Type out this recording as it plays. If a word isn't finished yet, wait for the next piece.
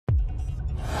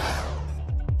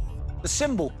The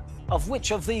symbol of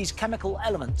which of these chemical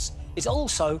elements is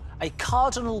also a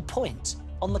cardinal point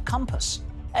on the compass?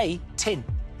 A, tin,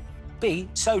 B,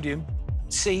 sodium,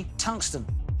 C, tungsten.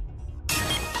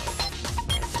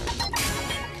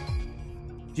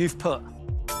 You've put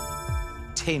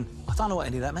tin. I don't know what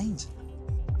any of that means.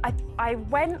 I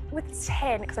went with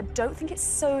tin because I don't think it's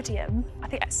sodium. I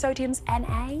think sodium's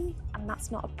Na, and that's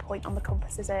not a point on the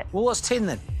compass, is it? Well, what's tin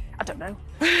then? I don't know.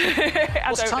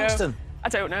 What's tungsten? I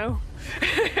don't know.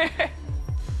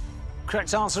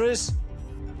 Correct answer is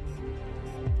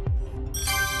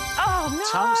Oh,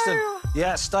 no! tungsten.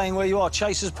 Yeah, staying where you are.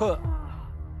 Chase has put.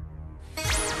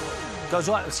 Goes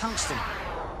right with tungsten.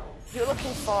 You're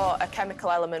looking for a chemical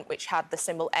element which had the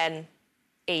symbol N,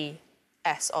 E,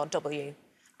 S or W,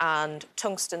 and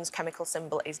tungsten's chemical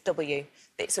symbol is W,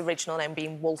 its original name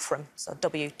being wolfram, so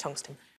W, tungsten.